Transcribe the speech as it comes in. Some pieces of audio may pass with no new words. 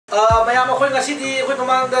Mayam ako'y ngasi ako'y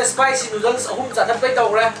pamangda spicy noodles ahum chathapay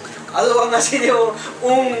tawre ado ngasi di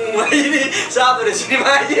ini sabe re sini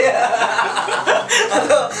mai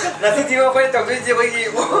ado ngasi di ako'y tawre je bagi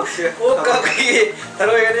ka ki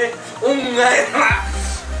tharoi ani ngai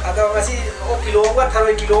ado ngasi kilo ka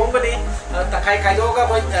tharoi kilo ka ni takai kai do ka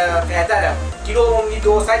koi kaya ta kilo ni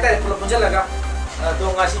do sai ta pula punjal laga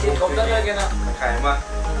do ngasi di thom ta lagi na takai ma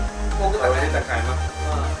ko ka takai ma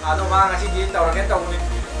ado ma ngasi di tawre ka tawre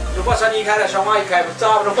lupa sani kaya sama ikai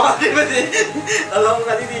besar lupa ni berarti along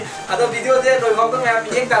kali ni ada video dia doi kau tu saya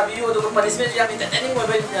bikin tak video tu punishment yang minta ni mau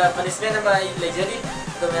punishment apa lagi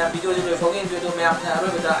tu saya video tu doi kau ni tu saya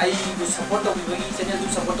harus berita ai tu support tu bagi channel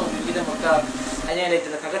tu support tu bagi kita maka hanya lagi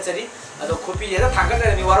tu thakat jadi ada kopi dia thakat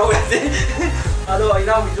ada ni walau berarti ada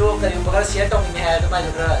ina video kali bakal share tu ni ada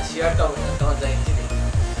macam mana share tu tu jadi jadi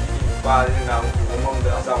ba ni ngam ngom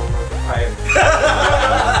dah asal ngom hai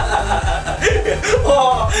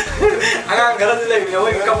oh agang garan lagi ni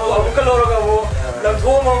oi kamu aku kalau kamu lam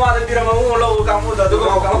thua mama dan bira mamu lo kamu dah tu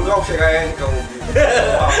kamu kau sekarang kamu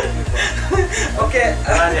oke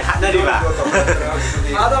ada hati di ba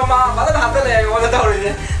ada ma pada hati le mana tahu ni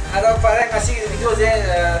ada pada kasih video je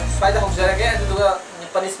faida hoks lagi itu juga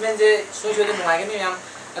punishment je suatu tu mengaji ni yang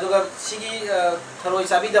itu juga sigi Tharoi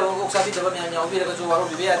sabi dah bangkok sabi dah yang yang obir kerja waru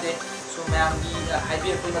bibi ada so yang di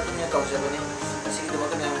highway pun macam yang kau siapa ni sigi tu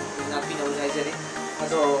macam yang napi nak usaha jadi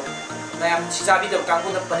atau yang sabi dah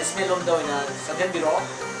kamu dah punishment lom dah ina second biro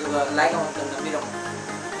juga like orang tu napi dah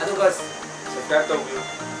itu juga subscribe tu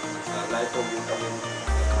like tu kami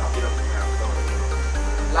biro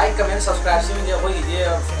like comment subscribe sih dia hoi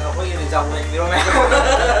jauh ni biro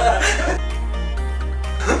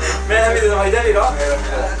मैं अभी तो इधर ही रहो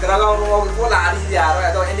करागा और वो ला रही थी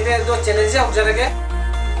यार तो एनीवे जो चैलेंज है हम चलेंगे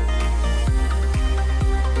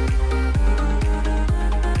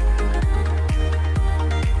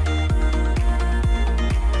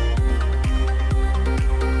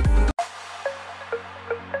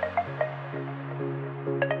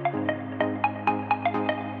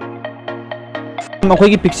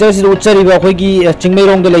अखोई पिक्चर से उच्चरीब अखोई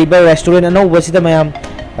चिंगमैरोंग रेस्टोरेंट अनौब मैम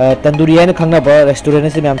तंदूरी है खंगब रेस्टोरेंट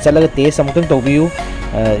से मैम चलग टेस्ट अमुक्तंग तौबियु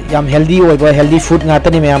याम healthy ओइबा healthy food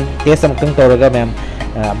ngaतनी ma'am test अमुक्तंग तौरगा ma'am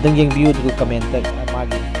अमतंग येंगबियु दु कमेंट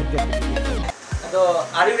मागी तो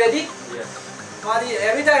are you ready Modi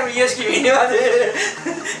every time Reis की वीडियो आदे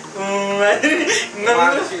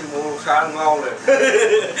mana sih mau sang ngau le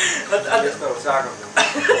ada tahu sang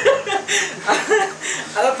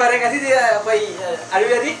ada pada kasih dia koi are you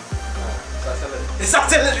ready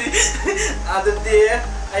Saksa lagi. Ada dia,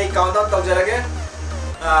 I countdown tahu je lagi.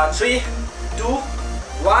 3, 2,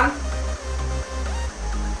 1,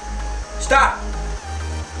 start.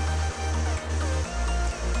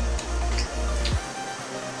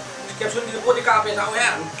 Capsule di depan di kafe tahu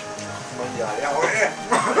ya. menjadi awalnya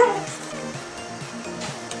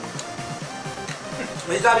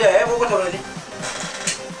Masih sabi ya, bukan tahu lagi.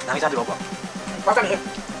 nangis aja bapak Pasang ya.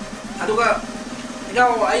 Aduh kak.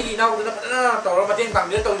 Inau ai inau kita tahu macam tang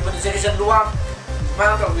dia tahu di session luar.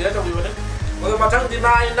 Mana tahu dia tahu di mana. Kalau macam di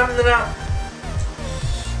mana enam na.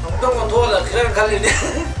 Untuk kontrol lah kira kali ini.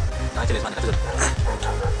 nah jelas mana kasut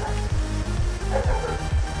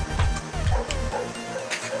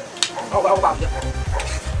Aku bang je.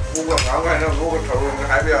 gua nggak nggak ada gua tahu nggak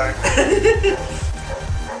hai biar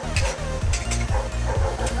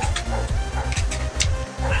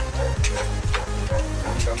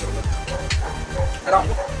Ada.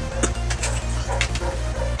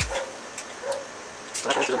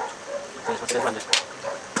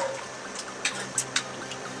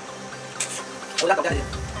 Udah kau jadi.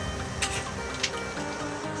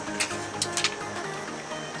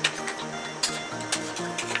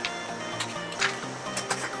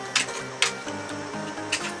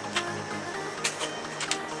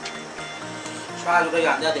 Saya juga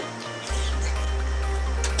ya ada deh.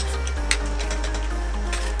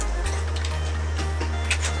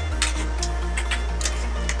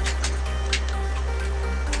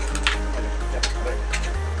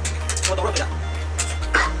 Foto dulu ya.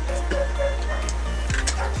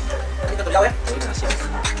 Ini kita jauh ya.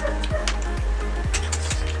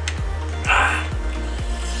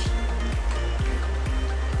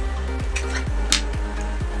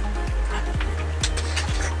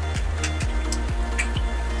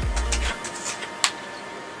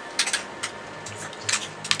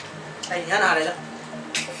 Đây nhá nào đây đó.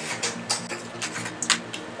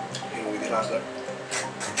 mùi thì lát rồi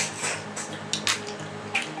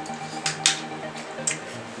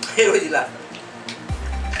Hero gì là?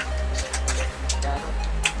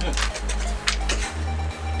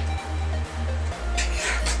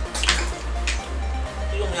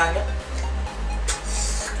 Cái ngannya.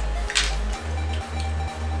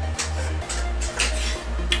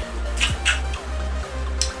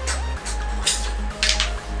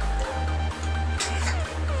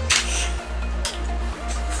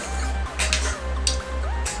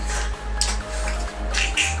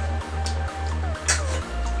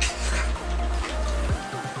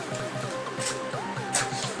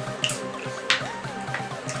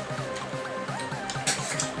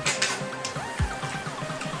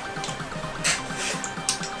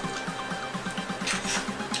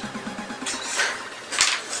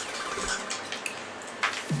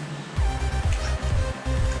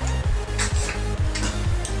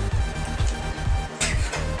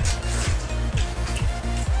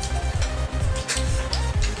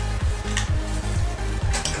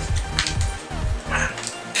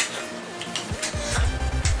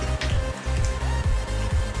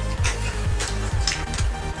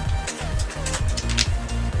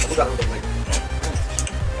 Udah lagi.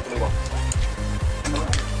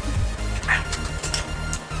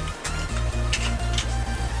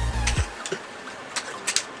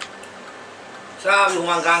 Sa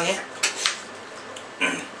lumang kangnya.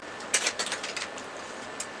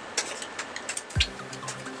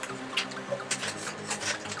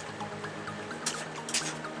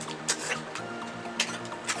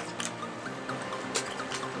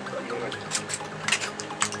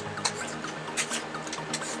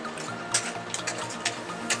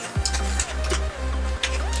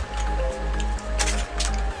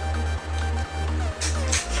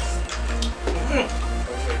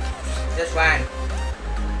 Just fine.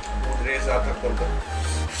 Reza tak tonton.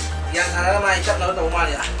 Yang ada mah ikat lalu tahu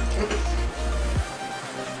mana ya.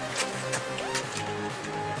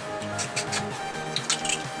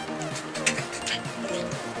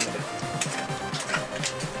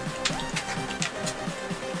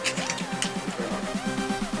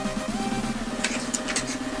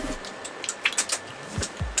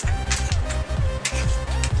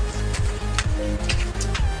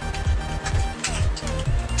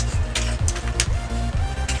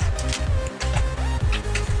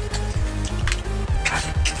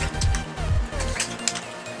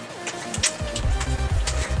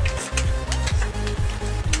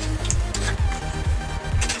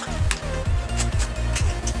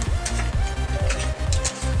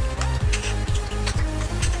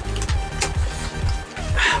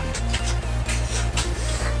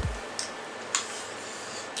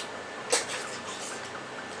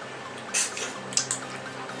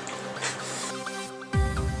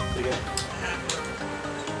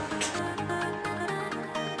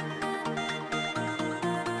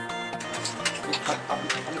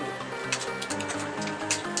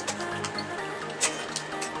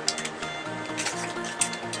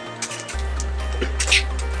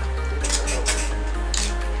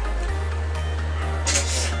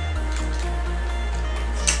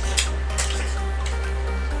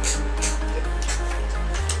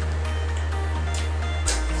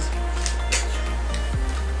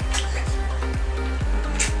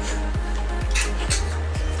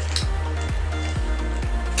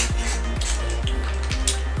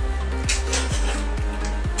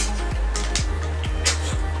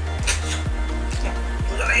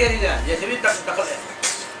 Iya, jadi tak takut ya.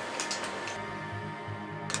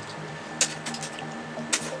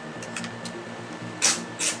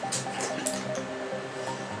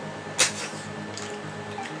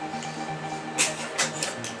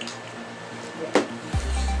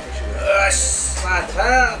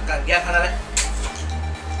 Mantap, kagian mana deh?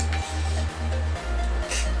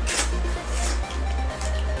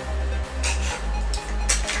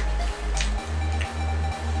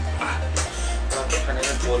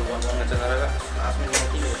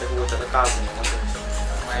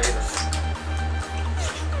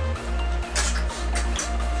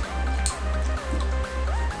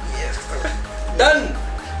 Dan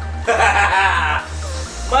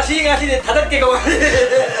masih ngasih deh, tadat ke kawan.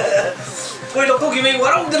 Kue lokto gimana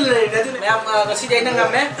warung dulu deh, nanti yang kasih dia nang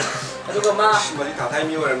ngamnya, aduh kemana? Balik katai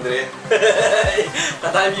miu orang deh.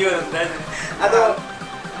 Katai miu orang deh. Aduh,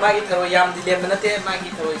 magi taruh yam di lem nanti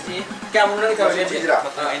magi taruh isi. Kamu nanti taruh lem sih.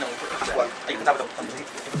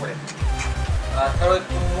 Taruh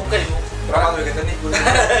muka itu. Drama tuh kita nih.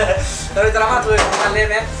 Taruh drama tuh kan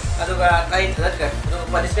lem ya. Aduh kain tadat kan. Aduh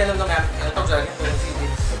panis film tuh kan, top jalan tuh sih.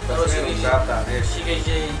 Taruh sini. Si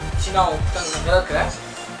kayak sinau kan tadat kan.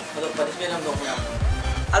 Aduh punishment हम लोग यहाँ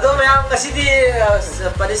aduh ma'am kasih di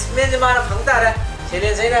punishment mana phangta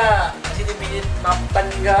challenge saya kasih di minute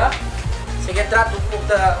 8 ga second trap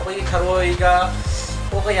tukta hoyi tharoi ga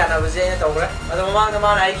oka yana bजे tahu aduh mamang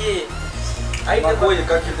mana ai ai mà cô cái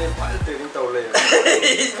cái phải training tàu lên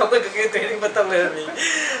không có cái training bắt đầu lên mi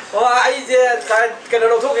ai je cái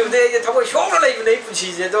nó thuốc cái gì thằng cái show nó lấy mình đấy phụ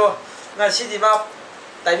chỉ je đó ngài sĩ đi mà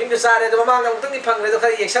tại vì cái sao đấy đó mà ngang từng đi phăng đấy đó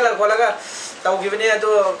cái excel là gọi là cái tàu cái này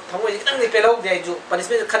đó thằng cái tăng đi pelok đấy ju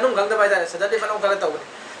punishment khăn nung găng đó bây giờ sẽ đi phăng cái tàu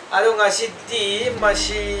này đó ngài sĩ đi mà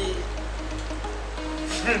sĩ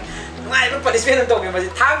ngay lúc punishment tàu cái mà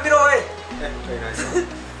thang đi rồi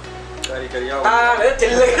ah,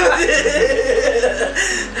 chill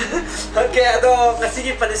okay, ado kasi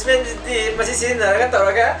ki punishment di masih sin na kan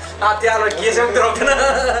tawag ka ati alo kisong drop na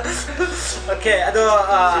okay,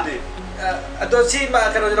 ado si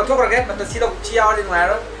ma kano doktor ko kan mato si dok si awal ni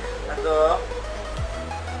ngaro ado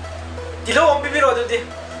tilo om bibiro ado di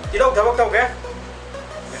tilo dabak tawag ka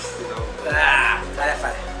kaya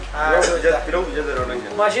tilo bija daro nang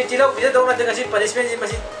masih tilo bija daro na kasi punishment si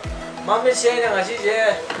masih mami siya na kasi je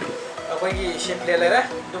अकोगी शिमले ले रहा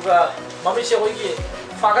दुगा mummy से कोई की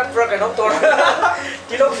फागत पर कहना तो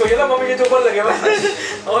kilo सोचे ना मम्मी ये तो बोल लगे बस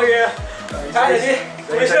ओके काय जी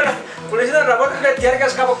पुलिस ने रबर के तियार का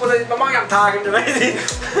स्काप को मम्मा yang था के मैं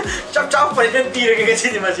चप चप पर तीर के के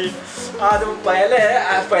चीज मची तो पहले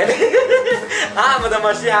मतलब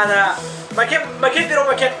मची आना मके तिरो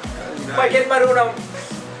मके मारू ना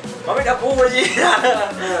मम्मी का पूरा जी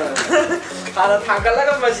ada tanggal lah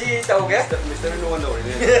kan masih tahu ke? Mister Nuan dong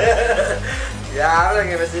ini. Ya,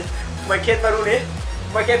 orang yang masih makin baru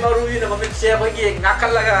ni nama macam lagi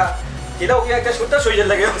ngakal lah kan. Kita orang yang sudah sudah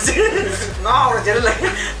lagi masih ngau jalan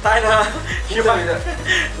lagi. Tahu na? Cuma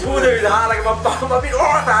tu dah dah lagi mami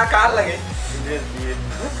orang tak kal lagi.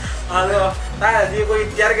 Halo, tahu dia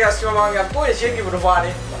koi tiar ke asma mangga, koi siang ki berubah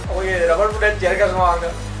ni. Koi rubber bullet tiar ke asma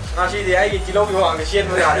mangga. Nasi dia ini kilo ki mangga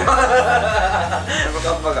siang boleh ada.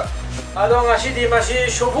 Apa? Ado ngasi di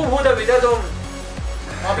masih shobu buda bida dom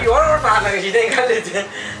abi orang tak lagi sih dengan itu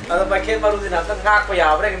ado pakai baru di nanti ngak apa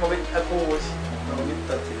ya mereka mobil aku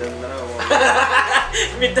Minta tidak nara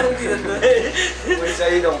minta tidak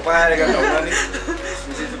saya dong pak kan dong ni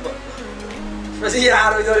masih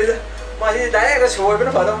ya itu masih daya ke show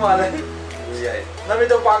itu pada malah nama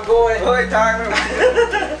itu pangko oh tang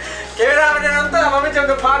kamera mana nanti mami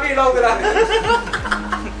jangan papi lalu dah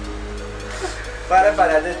para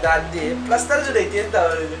ada tadi plaster sudah itu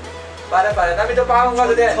tahu para tapi itu paham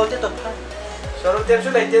nggak sudah Kau tu apa? showroom tiap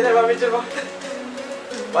sudah itu deh mami coba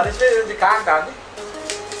paling sih di kang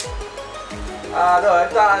aduh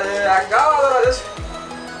itu agak ada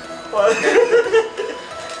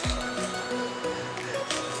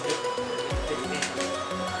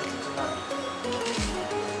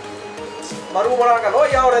baru orang kalau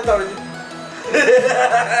ya orang tahu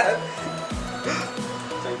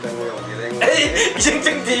Jeng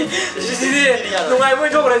di sini nungai pun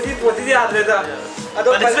jauh lagi buat ini ada dah.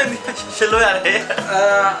 Aduh Selo ya deh.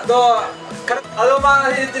 aduh mah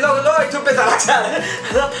itu lo itu peta laksa.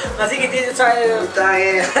 Aduh nasi kita saya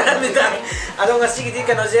minta. Aduh nasi kita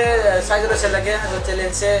kan aja saya terus lagi aduh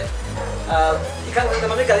challenge ikan kita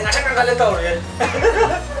mami kali ngacak kan kali tahu ya.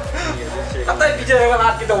 Kata bicara dengan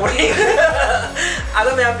hati tahu ni.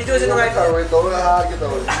 Aduh memang video sih nungai tahu itu hati kita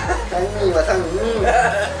tahu. Kami macam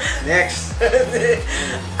next.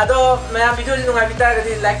 Aduh memang video sih nungai kita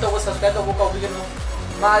jadi like tahu subscribe tahu kau bikin lo.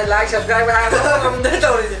 Mari like subscribe kan kamu dah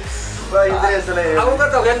tahu ni. Baik deh selesai. Aku kan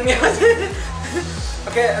tahu kan ni.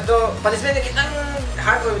 Oke, aduh punishment kita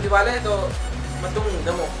hard video balik aduh matung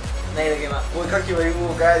demo. नहीं लगेगा वो खा की वही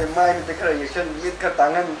वो गाय my में देख रहा रिएक्शन मिट का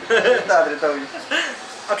तांगन ता देता हूं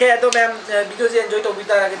ओके तो मैं वीडियो से एंजॉय तो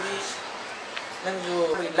बिता रहा कि नंग जो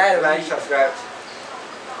लाइक सब्सक्राइब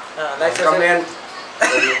लाइक कमेंट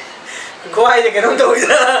को आई देखे नंग तो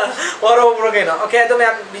और ओवर के ना ओके तो मैं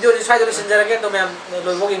वीडियो से साइड से सेंड रखे तो मैं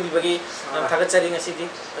लोग वोगिंग भी बगी थागत चरिंग सिटी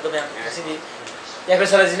तो मैं सिटी या फिर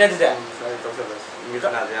सला जिने दे तो सला मिट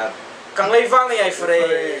ना यार कंगलाई फांग याई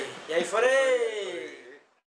फरे